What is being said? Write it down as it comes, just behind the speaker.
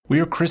We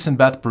are Chris and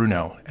Beth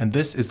Bruno, and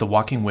this is the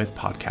Walking With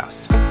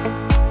podcast.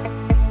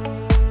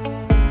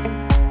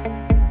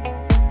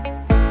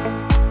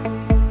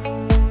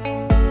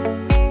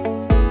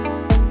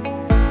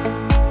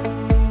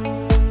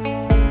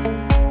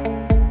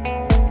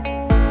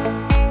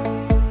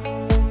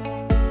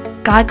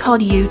 God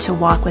called you to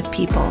walk with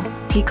people.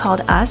 He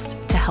called us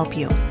to help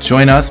you.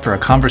 Join us for a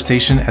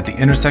conversation at the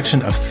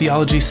intersection of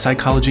theology,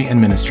 psychology, and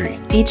ministry.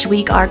 Each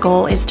week, our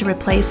goal is to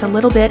replace a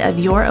little bit of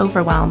your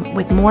overwhelm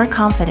with more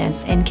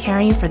confidence in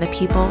caring for the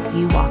people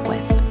you walk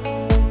with.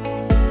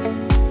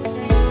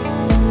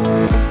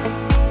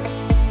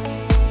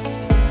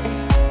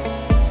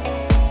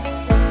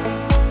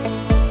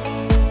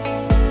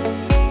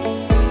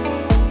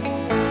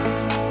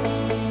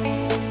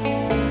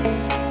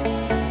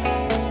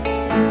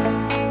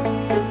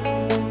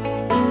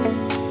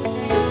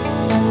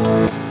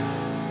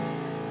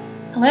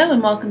 Hello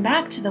and welcome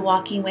back to the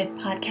Walking With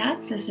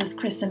podcast. This is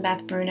Chris and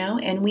Beth Bruno,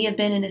 and we have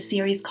been in a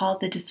series called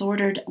The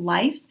Disordered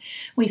Life.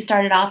 We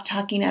started off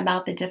talking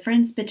about the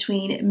difference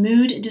between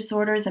mood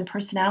disorders and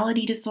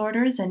personality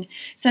disorders and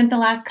spent the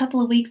last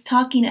couple of weeks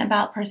talking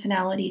about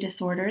personality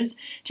disorders.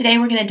 Today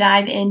we're going to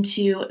dive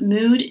into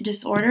mood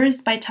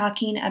disorders by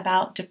talking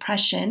about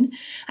depression.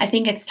 I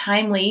think it's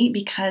timely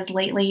because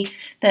lately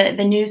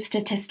the new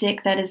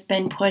statistic that has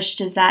been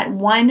pushed is that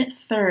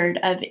 1/3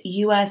 of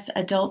U.S.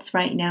 adults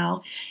right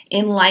now,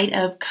 in light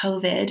of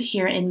COVID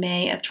here in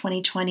May of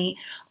 2020,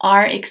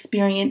 are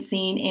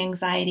experiencing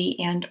anxiety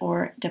and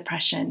or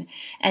depression.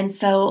 And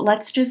so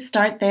let's just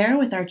start there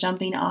with our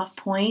jumping off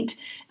point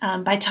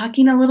by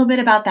talking a little bit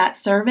about that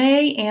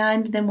survey,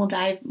 and then we'll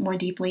dive more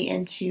deeply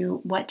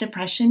into what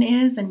depression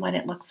is and what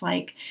it looks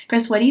like.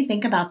 Chris, what do you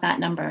think about that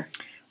number?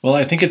 Well,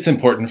 I think it's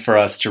important for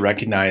us to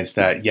recognize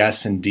that,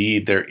 yes,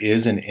 indeed, there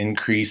is an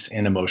increase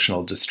in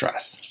emotional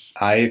distress.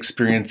 I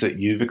experience it,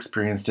 you've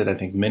experienced it. I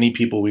think many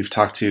people we've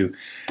talked to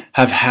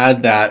have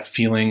had that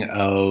feeling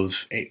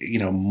of,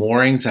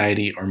 more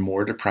anxiety or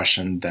more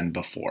depression than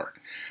before.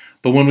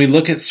 But when we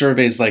look at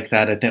surveys like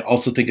that, I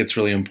also think it's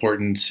really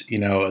important,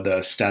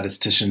 the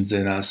statisticians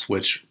in us,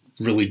 which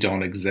really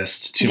don't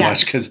exist too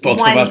much because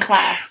both of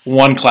us,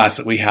 one class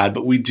that we had,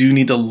 but we do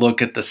need to look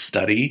at the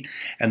study.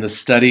 And the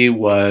study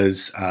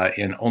was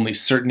in only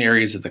certain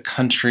areas of the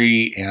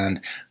country. And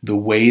the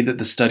way that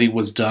the study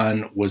was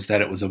done was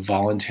that it was a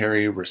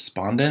voluntary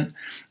respondent.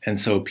 And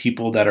so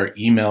people that are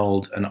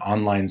emailed an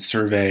online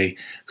survey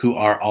who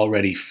are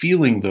already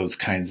feeling those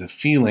kinds of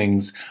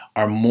feelings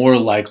are more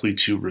likely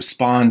to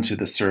respond to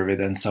the survey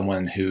than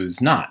someone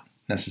who's not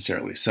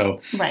necessarily. So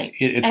right.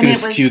 It's going to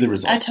skew the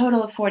results. A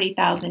total of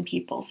 40,000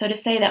 people. So to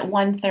say that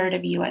 1/3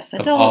 of U.S.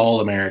 adults, of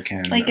all American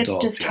adults, it's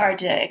just hard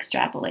to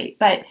extrapolate.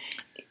 But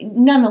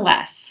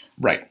nonetheless,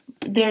 right,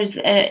 there's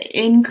an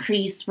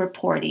increased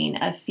reporting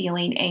of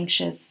feeling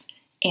anxious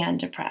and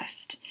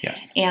depressed.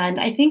 Yes. And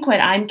I think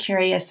what I'm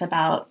curious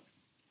about,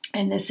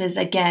 and this is,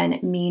 again,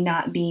 me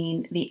not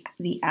being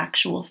the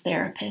actual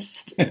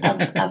therapist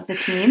of the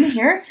team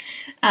here,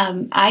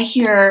 I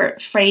hear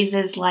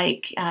phrases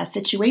like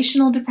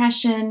situational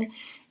depression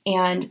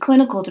and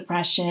clinical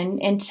depression.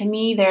 And to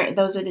me,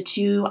 those are the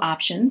two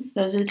options.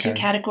 Those are the two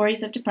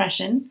categories of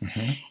depression.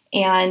 Mm-hmm.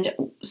 And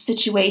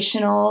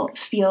situational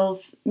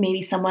feels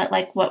maybe somewhat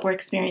like what we're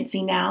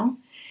experiencing now.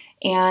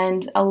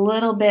 And a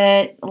little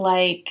bit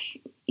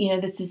like,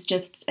 this is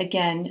just,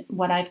 again,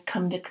 what I've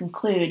come to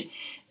conclude.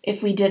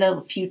 If we did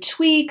a few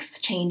tweaks,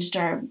 changed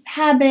our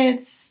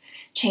habits,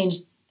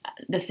 changed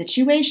the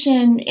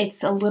situation,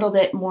 it's a little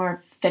bit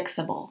more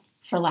fixable,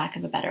 for lack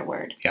of a better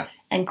word. Yeah.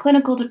 And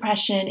clinical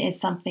depression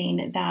is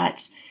something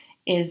that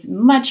is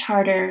much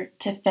harder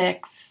to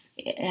fix.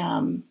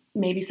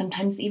 Maybe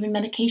sometimes even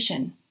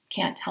medication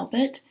can't help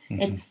it.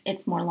 Mm-hmm.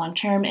 It's more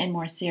long-term and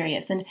more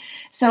serious. And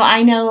so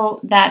I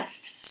know that's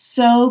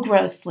so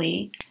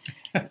grossly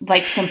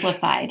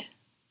simplified.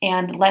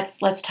 And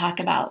let's talk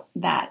about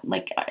that.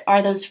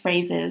 Are those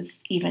phrases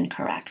even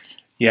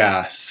correct?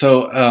 Yeah.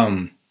 So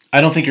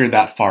I don't think you're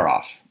that far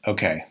off.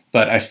 Okay.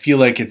 But I feel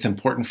like it's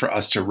important for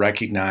us to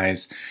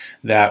recognize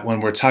that when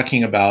we're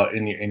talking about,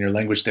 in your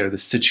language there, the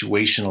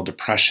situational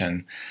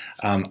depression,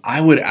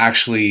 I would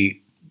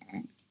actually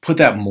put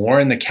that more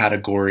in the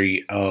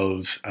category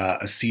of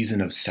a season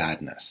of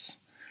sadness,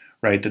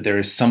 right? That there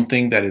is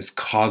something that is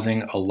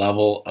causing a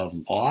level of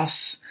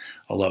loss,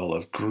 a level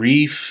of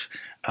grief,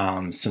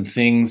 some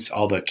things,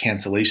 all the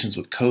cancellations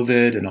with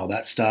COVID and all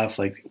that stuff,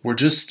 we're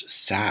just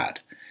sad.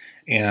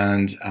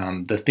 And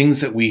the things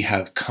that we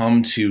have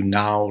come to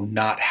now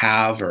not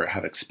have or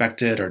have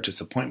expected, our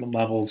disappointment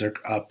levels are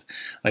up,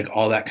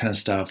 all that kind of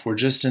stuff. We're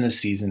just in a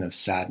season of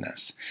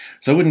sadness.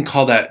 So I wouldn't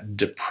call that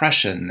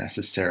depression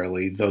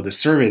necessarily, though the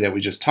survey that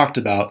we just talked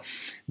about,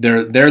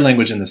 their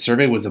language in the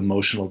survey was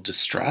emotional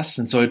distress.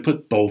 And so I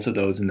put both of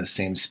those in the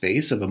same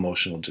space of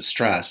emotional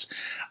distress.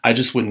 I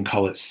just wouldn't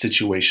call it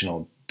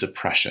situational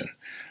depression.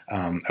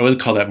 I would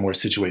call that more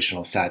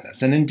situational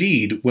sadness. And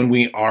indeed, when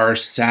we are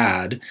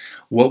sad,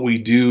 what we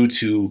do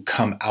to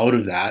come out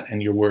of that,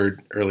 and your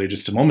word earlier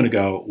just a moment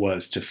ago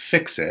was to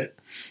fix it,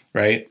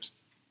 right?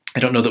 I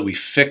don't know that we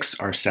fix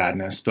our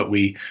sadness, but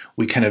we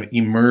kind of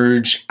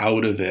emerge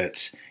out of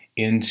it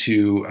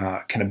into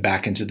kind of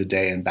back into the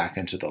day and back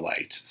into the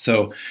light.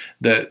 So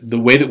the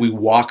way that we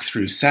walk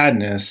through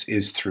sadness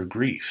is through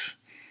grief,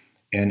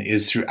 and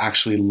is through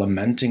actually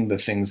lamenting the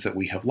things that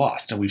we have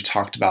lost. And we've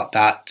talked about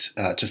that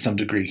to some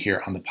degree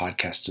here on the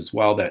podcast as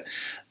well, that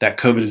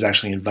COVID is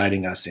actually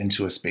inviting us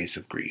into a space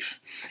of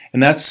grief.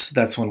 And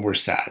that's when we're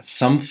sad.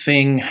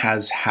 Something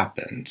has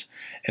happened.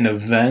 An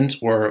event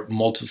or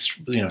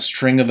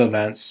string of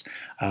events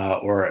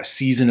or a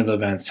season of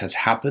events has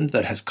happened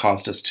that has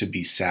caused us to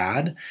be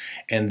sad.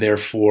 And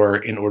therefore,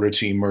 in order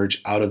to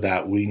emerge out of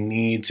that, we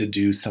need to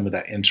do some of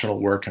that internal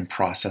work and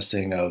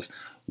processing of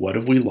what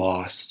have we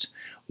lost,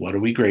 what are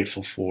we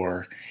grateful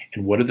for,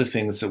 and what are the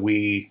things that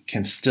we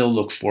can still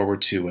look forward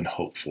to and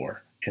hope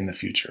for in the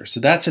future. So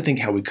that's, I think,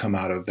 how we come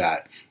out of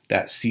that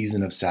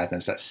season of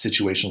sadness, that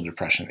situational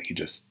depression that you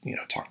just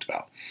talked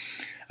about.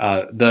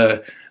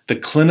 The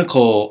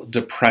clinical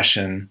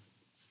depression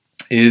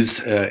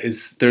is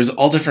there's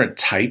all different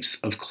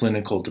types of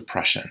clinical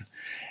depression.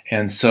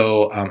 And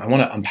so I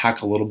want to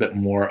unpack a little bit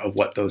more of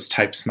what those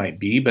types might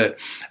be, but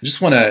I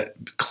just want to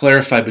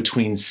clarify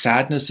between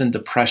sadness and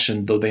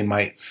depression, though they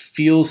might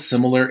feel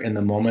similar in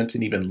the moment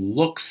and even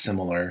look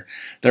similar,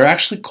 they're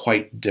actually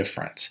quite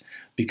different,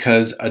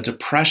 because a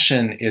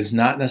depression is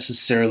not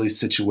necessarily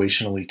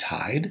situationally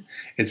tied.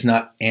 It's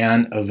not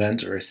an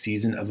event or a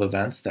season of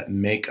events that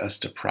make us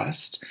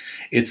depressed.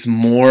 It's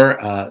more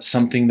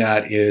something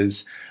that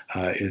is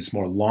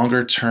more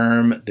longer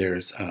term.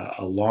 There's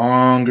a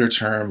longer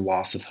term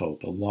loss of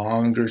hope, a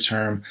longer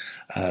term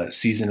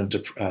season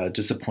of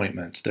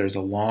disappointment. There's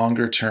a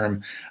longer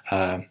term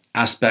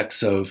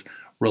aspects of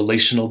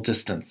relational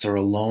distance or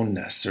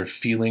aloneness or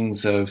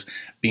feelings of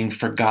being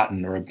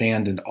forgotten or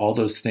abandoned, all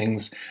those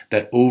things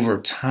that over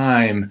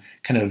time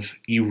kind of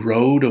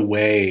erode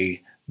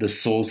away the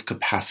soul's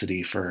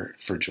capacity for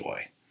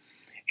joy.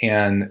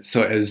 And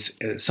so as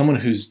someone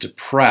who's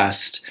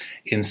depressed,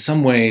 in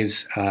some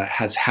ways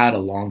has had a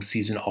long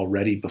season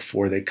already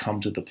before they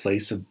come to the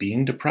place of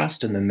being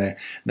depressed, and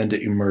then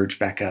to emerge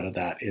back out of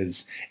that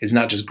is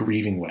not just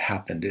grieving what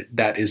happened.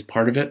 That is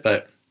part of it,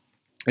 but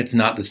it's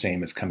not the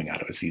same as coming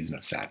out of a season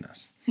of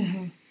sadness.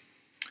 Mm-hmm.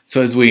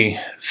 So as we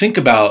think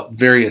about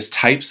various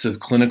types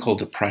of clinical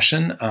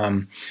depression,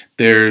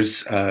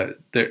 there's a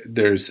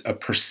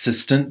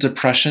persistent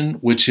depression,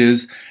 which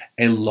is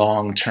a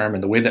long term.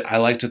 And the way that I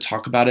like to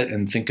talk about it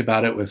and think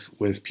about it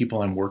with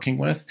people I'm working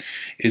with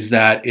is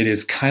that it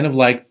is kind of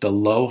like the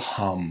low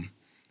hum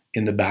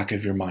in the back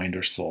of your mind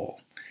or soul.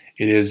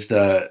 It is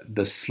the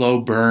slow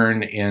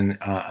burn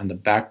on the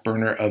back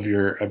burner of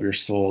your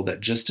soul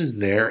that just is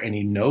there, and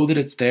you know that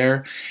it's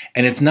there,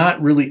 and it's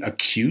not really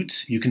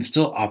acute. You can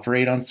still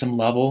operate on some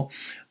level,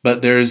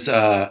 but there's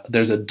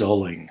a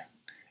dulling.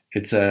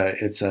 It's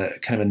a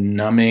kind of a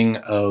numbing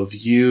of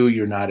you.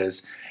 You're not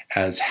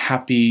as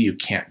happy. You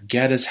can't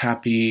get as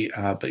happy,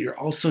 but you're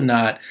also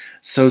not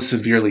so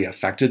severely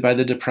affected by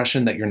the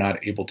depression that you're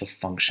not able to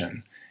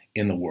function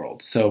in the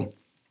world. So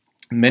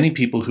many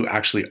people who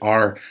actually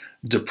are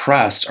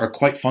depressed are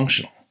quite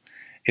functional.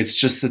 It's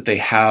just that they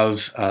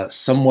have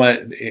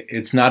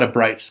it's not a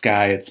bright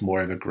sky, it's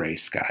more of a gray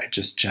sky,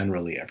 just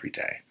generally every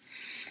day.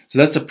 So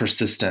that's a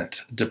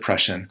persistent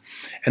depression.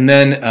 And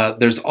then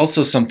there's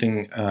also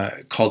something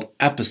called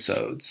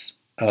episodes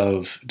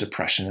of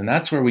depression. And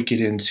that's where we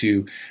get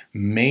into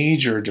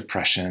major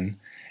depression.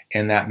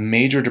 And that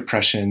major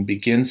depression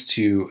begins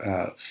to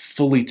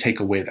fully take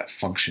away that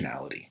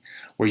functionality,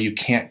 where you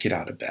can't get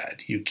out of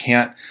bed, you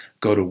can't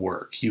go to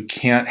work, you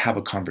can't have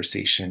a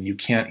conversation, you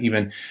can't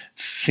even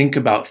think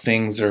about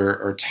things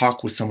or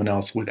talk with someone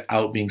else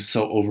without being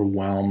so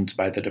overwhelmed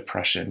by the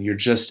depression.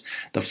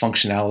 The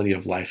functionality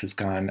of life has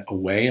gone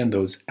away, and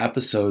those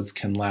episodes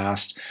can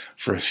last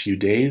for a few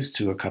days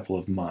to a couple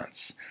of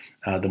months,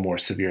 the more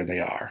severe they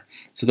are.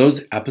 So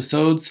those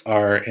episodes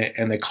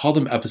and they call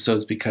them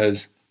episodes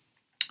because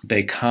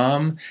they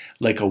come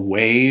like a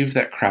wave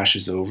that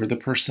crashes over the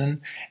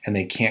person, and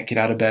they can't get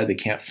out of bed, they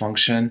can't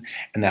function,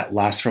 and that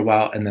lasts for a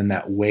while, and then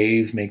that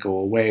wave may go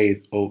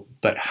away,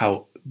 but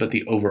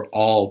the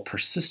overall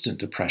persistent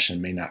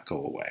depression may not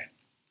go away.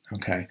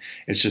 Okay?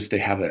 It's just they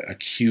have an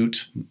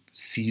acute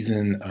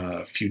season,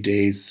 a few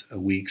days,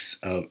 weeks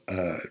of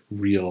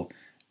real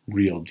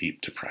deep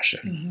depression.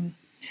 Mm-hmm.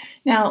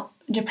 Now,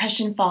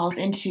 depression falls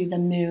into the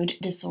mood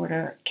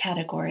disorder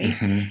category,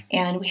 mm-hmm.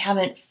 and we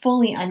haven't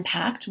fully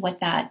unpacked what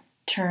that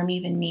term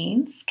even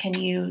means. Can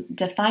you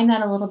define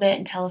that a little bit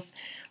and tell us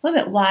a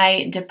little bit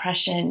why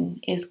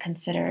depression is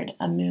considered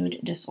a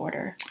mood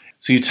disorder?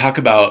 So you talk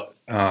about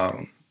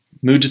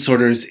mood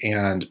disorders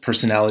and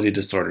personality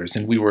disorders,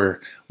 and we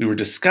were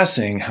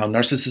discussing how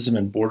narcissism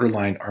and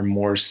borderline are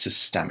more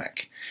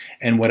systemic.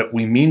 And what I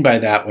mean by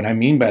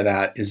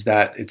that is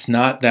that it's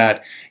not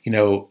that,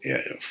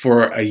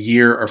 for a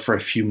year or for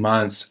a few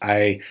months,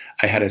 I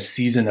had a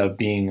season of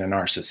being a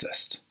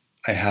narcissist.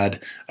 I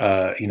had,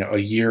 a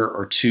year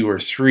or two or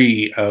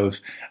three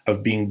of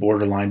being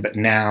borderline, but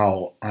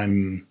now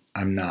I'm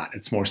I'm not.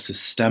 It's more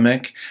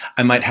systemic.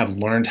 I might have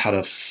learned how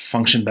to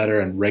function better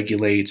and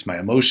regulate my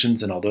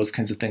emotions and all those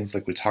kinds of things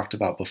like we talked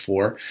about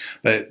before.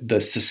 But the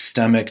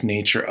systemic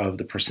nature of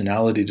the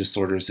personality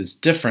disorders is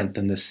different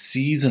than the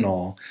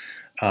seasonal,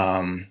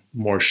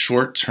 more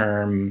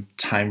short-term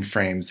time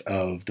frames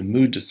of the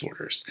mood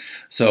disorders.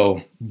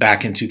 So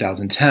back in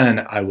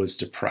 2010, I was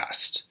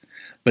depressed,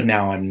 but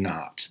now I'm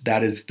not.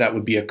 That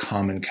would be a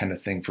common kind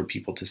of thing for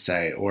people to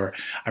say, or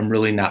I'm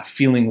really not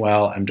feeling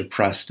well, I'm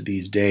depressed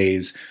these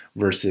days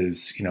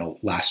versus,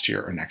 last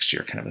year or next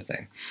year kind of a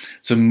thing.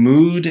 So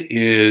mood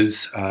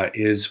is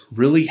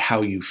really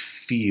how you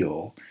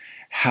feel,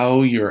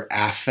 how your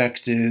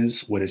affect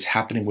is, what is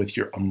happening with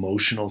your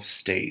emotional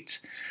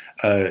state.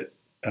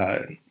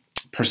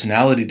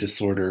 Personality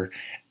disorder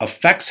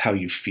affects how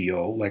you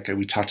feel, like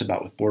we talked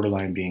about with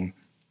borderline being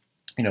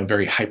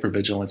very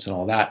hypervigilant and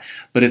all that,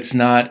 but it's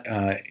not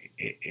at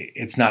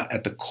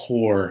the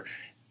core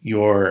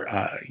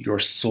your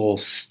soul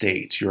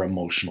state, your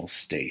emotional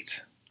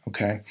state.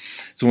 Okay,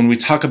 so when we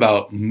talk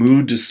about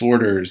mood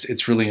disorders,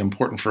 it's really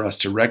important for us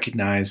to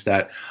recognize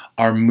that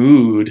our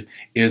mood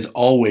is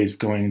always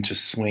going to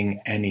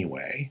swing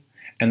anyway,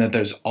 and that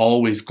there's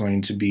always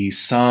going to be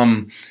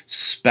some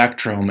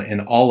spectrum in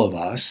all of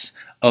us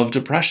of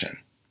depression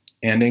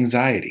and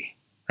anxiety.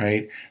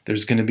 Right?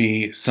 There's going to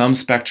be some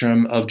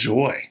spectrum of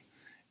joy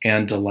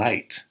and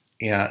delight.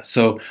 Yeah.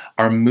 So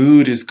our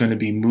mood is going to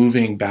be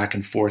moving back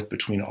and forth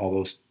between all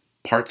those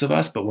parts of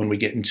us. But when we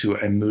get into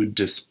a mood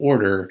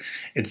disorder,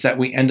 it's that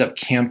we end up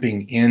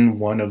camping in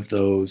one of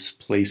those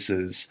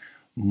places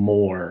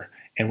more,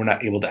 and we're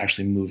not able to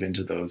actually move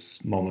into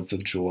those moments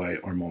of joy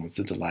or moments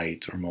of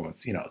delight or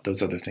moments,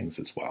 those other things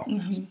as well.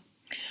 Mm-hmm.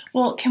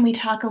 Well, can we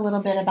talk a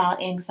little bit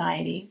about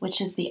anxiety,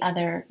 which is the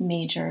other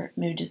major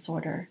mood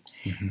disorder?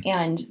 Mm-hmm.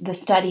 And the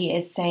study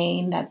is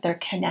saying that they're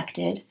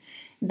connected,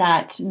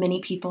 that many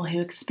people who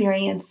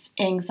experience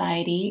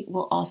anxiety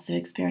will also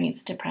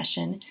experience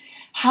depression.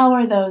 How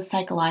are those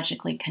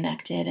psychologically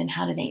connected, and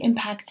how do they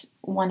impact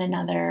one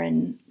another?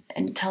 And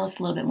tell us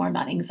a little bit more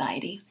about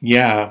anxiety.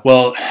 Yeah,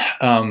 well,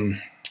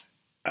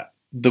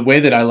 the way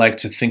that I like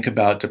to think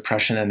about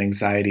depression and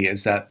anxiety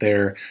is that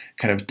they're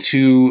kind of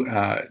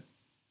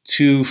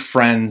two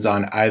friends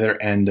on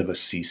either end of a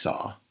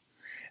seesaw.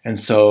 And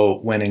so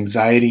when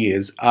anxiety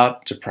is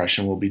up,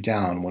 depression will be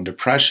down. When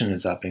depression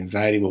is up,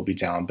 anxiety will be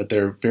down. But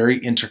they're very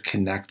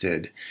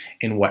interconnected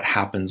in what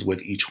happens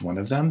with each one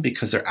of them,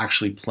 because they're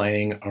actually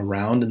playing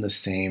around in the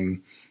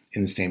same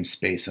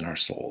space in our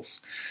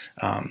souls.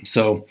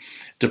 So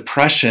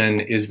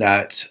depression is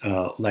that,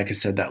 like I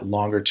said, that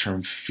longer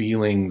term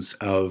feelings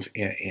of,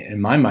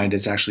 in my mind,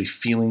 it's actually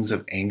feelings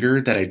of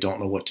anger that I don't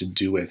know what to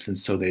do with. And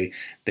so they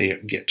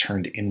get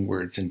turned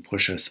inwards and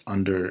push us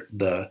under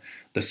the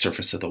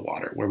surface of the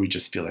water, where we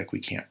just feel like we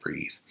can't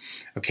breathe.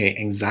 Okay,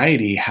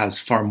 anxiety has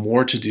far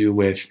more to do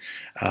with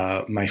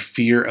my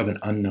fear of an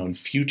unknown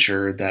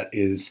future that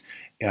is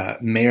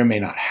may or may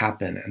not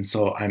happen. And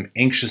so I'm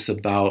anxious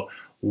about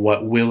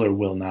what will or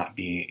will not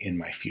be in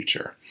my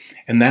future.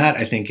 And that,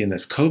 I think, in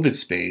this COVID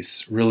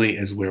space really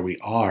is where we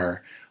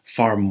are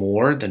far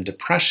more than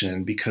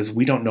depression, because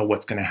we don't know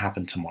what's going to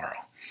happen tomorrow.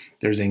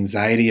 There's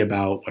anxiety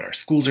about what our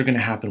schools are going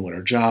to happen, what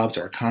our jobs,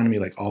 our economy,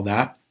 like all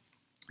that.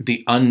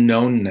 The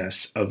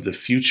unknownness of the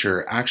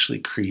future actually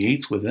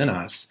creates within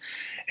us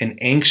an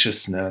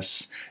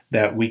anxiousness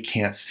that we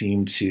can't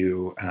seem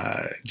to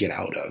get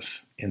out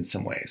of in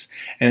some ways.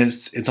 And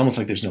it's almost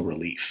like there's no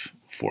relief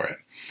for it.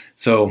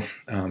 So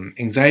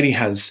anxiety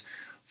has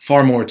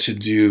far more to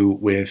do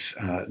with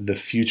the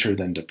future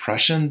than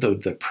depression, though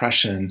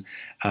depression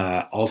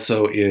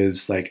also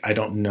is like, I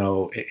don't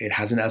know, it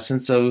has an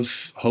essence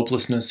of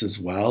hopelessness as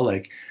well.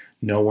 Like,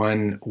 no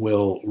one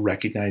will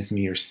recognize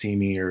me or see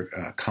me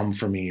or come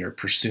for me or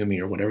pursue me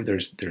or whatever.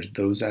 There's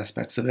those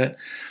aspects of it.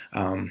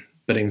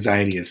 But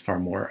anxiety is far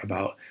more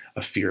about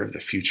a fear of the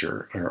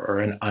future or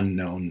an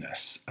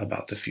unknownness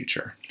about the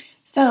future.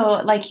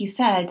 So, like you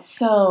said,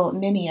 so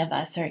many of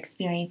us are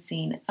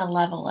experiencing a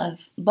level of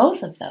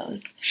both of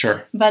those.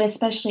 Sure. But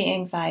especially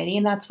anxiety,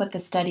 and that's what the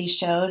study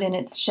showed. And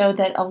it showed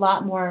that a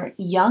lot more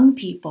young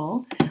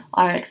people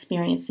are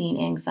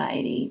experiencing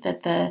anxiety,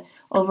 that the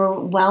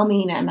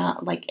overwhelming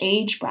amount, like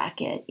age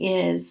bracket,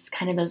 is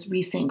kind of those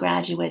recent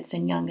graduates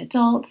and young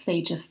adults.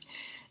 They just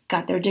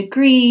got their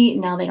degree,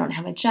 now they don't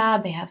have a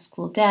job, they have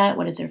school debt,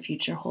 what does their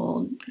future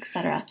hold,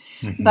 etc.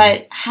 Mm-hmm.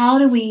 But how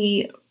do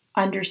we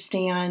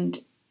understand,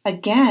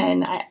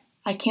 again,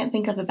 I can't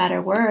think of a better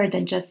word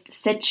than just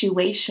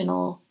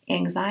situational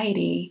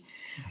anxiety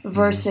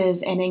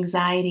versus an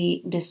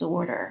anxiety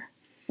disorder?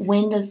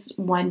 When does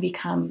one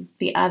become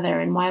the other,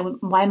 and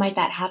why might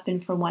that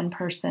happen for one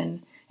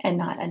person and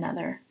not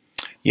another?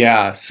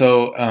 Yeah,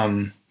 so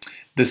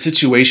the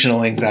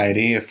situational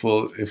anxiety, if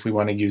we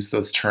want to use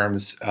those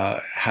terms,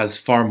 has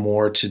far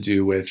more to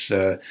do with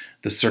the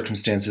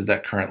circumstances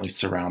that currently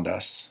surround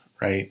us,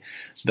 right?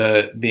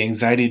 The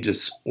anxiety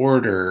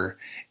disorder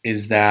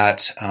is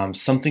that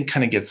something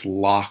kind of gets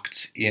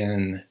locked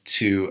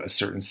into a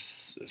certain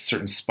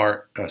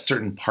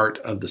part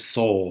of the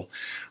soul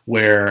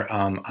where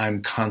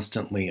I'm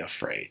constantly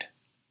afraid.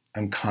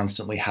 I'm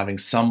constantly having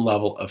some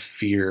level of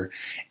fear,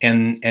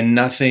 and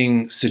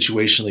nothing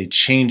situationally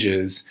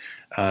changes.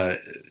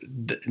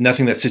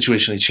 Nothing that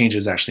situationally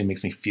changes actually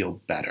makes me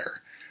feel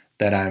better.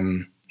 That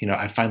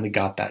I finally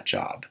got that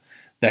job.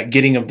 That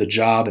getting of the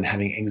job and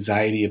having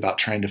anxiety about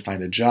trying to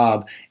find a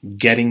job,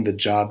 getting the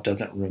job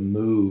doesn't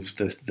remove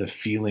the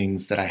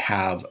feelings that I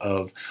have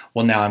of,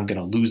 well, now I'm going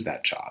to lose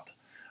that job,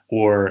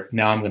 or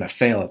now I'm going to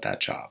fail at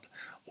that job,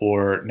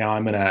 or now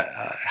I'm going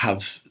to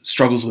have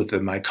struggles with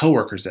my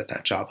coworkers at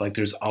that job. Like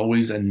there's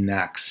always a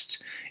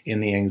next in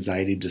the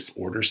anxiety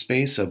disorder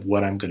space of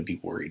what I'm going to be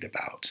worried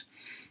about.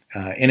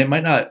 And it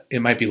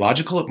might be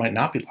logical, it might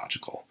not be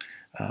logical.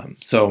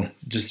 So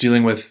just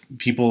dealing with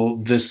people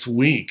this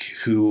week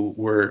who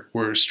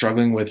were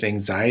struggling with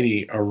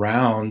anxiety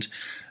around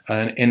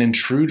an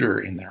intruder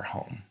in their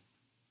home.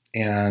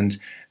 And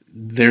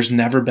there's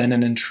never been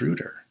an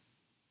intruder.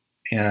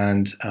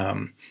 And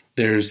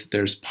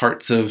there's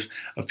parts of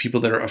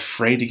people that are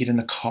afraid to get in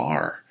the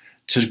car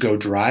to go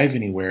drive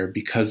anywhere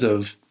because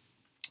of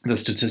the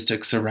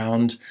statistics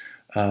around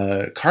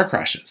car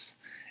crashes.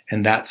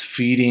 And that's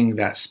feeding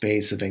that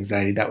space of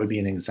anxiety. That would be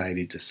an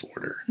anxiety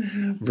disorder.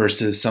 Mm-hmm.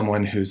 Versus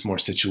someone who's more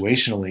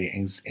situationally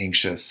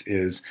anxious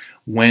is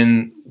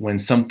when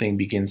something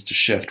begins to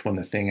shift, when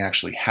the thing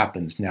actually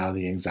happens, now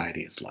the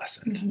anxiety is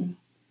lessened. Mm-hmm.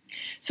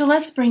 So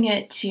let's bring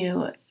it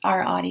to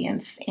our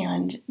audience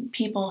and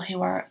people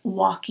who are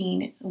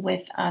walking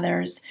with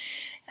others.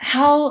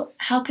 How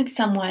could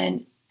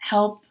someone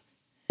help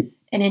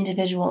an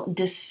individual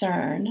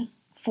discern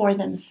for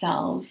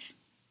themselves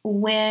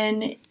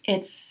when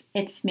it's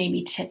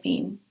maybe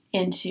tipping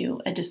into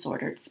a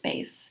disordered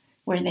space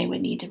where they would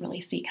need to really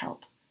seek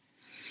help?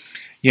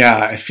 Yeah,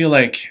 I feel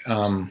like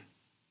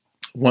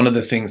one of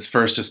the things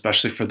first,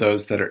 especially for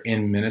those that are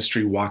in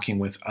ministry walking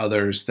with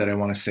others, that I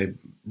want to say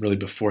really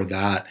before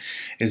that,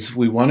 is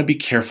we want to be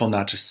careful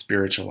not to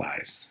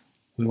spiritualize.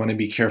 We want to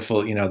be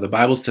careful, the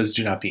Bible says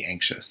do not be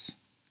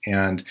anxious.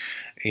 And,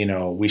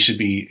 we should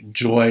be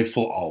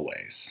joyful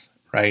always,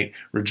 right?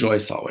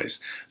 Rejoice always.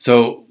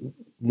 So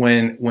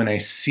when I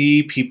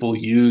see people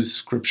use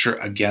scripture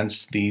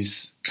against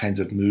these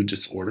kinds of mood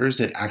disorders,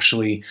 it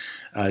actually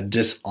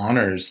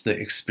dishonors the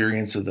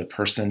experience of the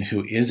person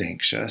who is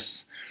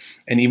anxious.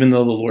 And even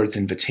though the Lord's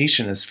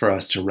invitation is for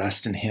us to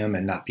rest in Him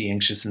and not be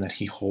anxious and that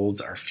He holds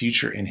our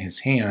future in His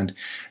hand,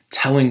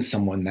 telling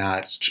someone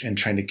that and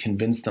trying to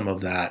convince them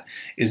of that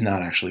is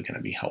not actually going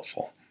to be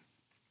helpful.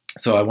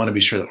 So I want to be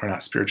sure that we're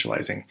not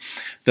spiritualizing.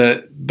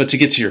 But to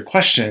get to your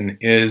question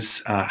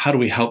is how do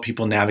we help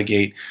people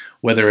navigate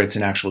whether it's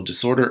an actual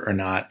disorder or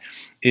not,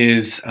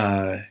 is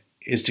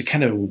to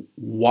kind of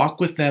walk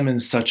with them in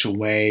such a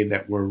way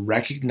that we're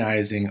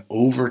recognizing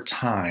over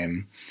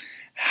time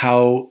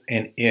how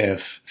and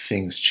if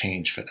things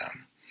change for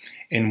them.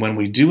 And when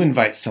we do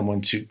invite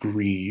someone to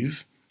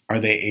grieve, are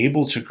they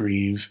able to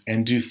grieve,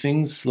 and do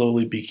things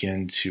slowly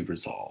begin to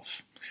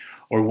resolve?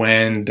 Or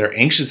when they're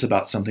anxious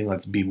about something,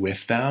 let's be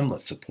with them,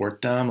 let's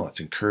support them, let's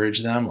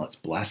encourage them, let's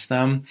bless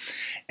them.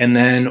 And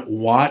then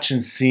watch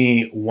and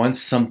see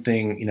once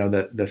something,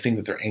 the thing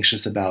that they're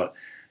anxious about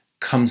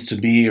comes to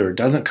be or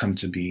doesn't come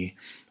to be,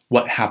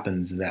 what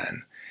happens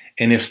then?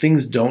 And if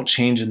things don't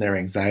change in their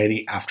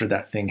anxiety after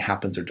that thing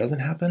happens or doesn't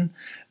happen,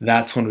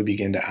 that's when we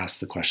begin to ask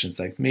the questions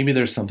like, maybe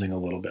there's something a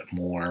little bit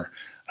more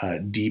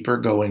deeper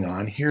going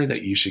on here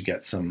that you should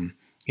get some,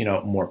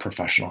 more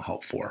professional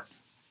help for.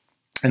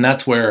 And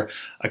that's where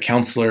a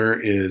counselor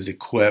is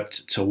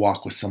equipped to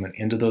walk with someone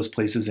into those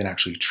places and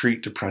actually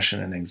treat depression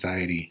and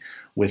anxiety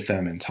with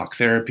them in talk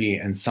therapy.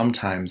 And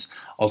sometimes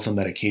also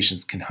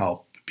medications can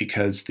help,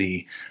 because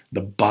the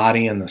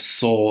body and the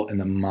soul and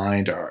the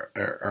mind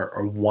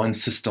are one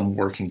system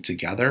working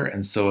together.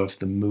 And so if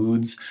the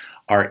moods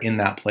are in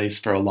that place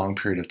for a long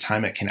period of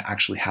time, it can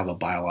actually have a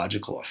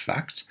biological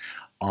effect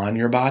on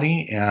your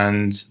body.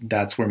 And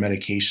that's where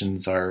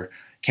medications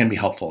can be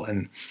helpful.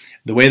 And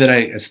the way that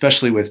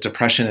especially with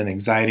depression and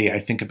anxiety, I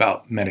think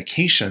about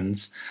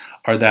medications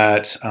are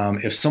that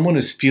if someone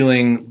is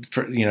feeling,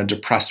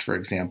 depressed, for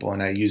example,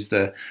 and I used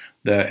the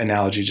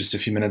analogy just a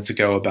few minutes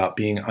ago about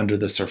being under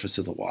the surface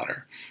of the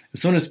water. If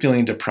someone is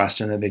feeling depressed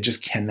and that they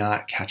just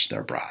cannot catch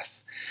their breath,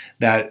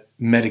 that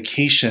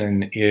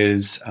medication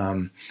is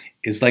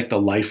like the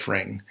life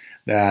ring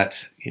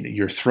that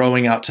you're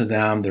throwing out to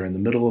them. They're in the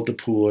middle of the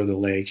pool or the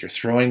lake. You're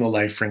throwing the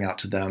life ring out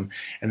to them,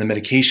 and the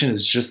medication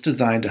is just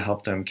designed to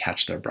help them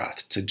catch their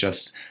breath, to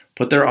just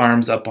put their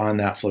arms up on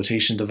that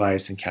flotation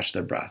device and catch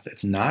their breath.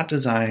 It's not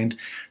designed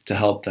to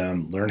help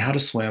them learn how to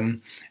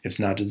swim. It's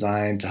not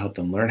designed to help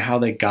them learn how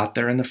they got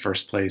there in the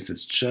first place.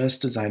 It's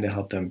just designed to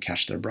help them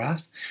catch their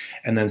breath.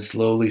 And then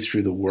slowly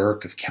through the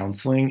work of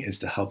counseling is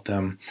to help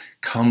them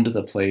come to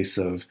the place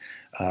of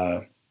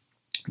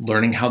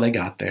learning how they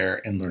got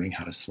there and learning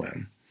how to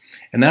swim.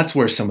 And that's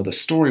where some of the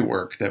story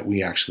work that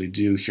we actually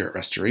do here at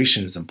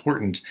Restoration is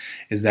important,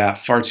 is that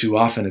far too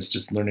often it's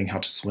just learning how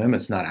to swim.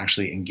 It's not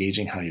actually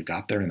engaging how you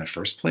got there in the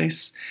first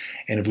place.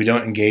 And if we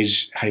don't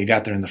engage how you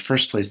got there in the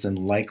first place, then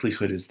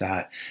likelihood is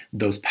that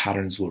those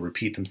patterns will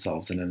repeat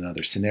themselves in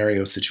another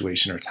scenario,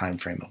 situation, or time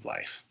frame of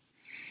life.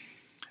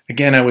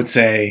 Again, I would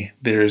say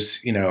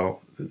there's,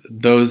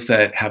 those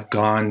that have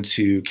gone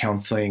to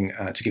counseling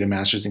to get a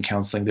master's in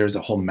counseling, there's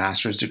a whole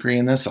master's degree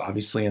in this. So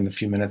obviously in the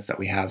few minutes that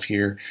we have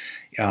here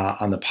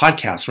on the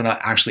podcast, we're not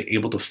actually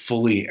able to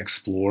fully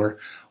explore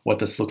what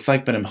this looks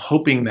like, but I'm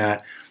hoping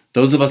that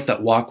those of us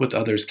that walk with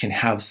others can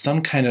have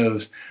some kind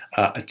of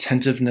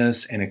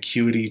attentiveness and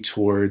acuity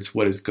towards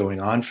what is going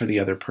on for the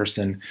other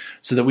person,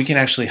 so that we can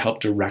actually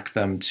help direct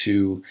them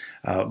to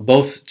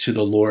both to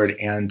the Lord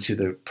and to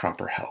the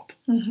proper help.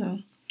 Mm-hmm.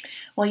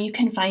 Well, you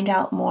can find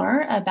out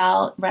more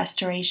about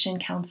Restoration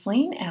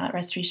Counseling at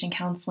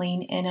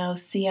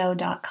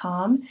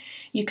restorationcounselingnoco.com.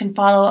 You can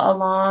follow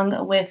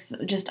along with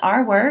just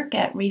our work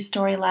at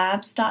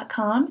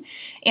restorylabs.com.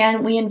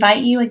 And we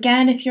invite you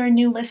again, if you're a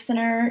new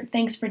listener,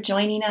 thanks for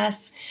joining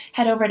us.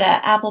 Head over to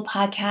Apple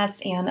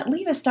Podcasts and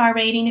leave a star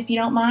rating if you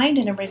don't mind,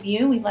 and a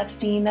review. We love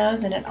seeing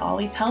those, and it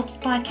always helps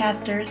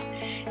podcasters.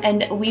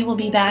 And we will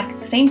be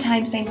back same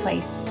time, same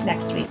place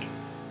next week.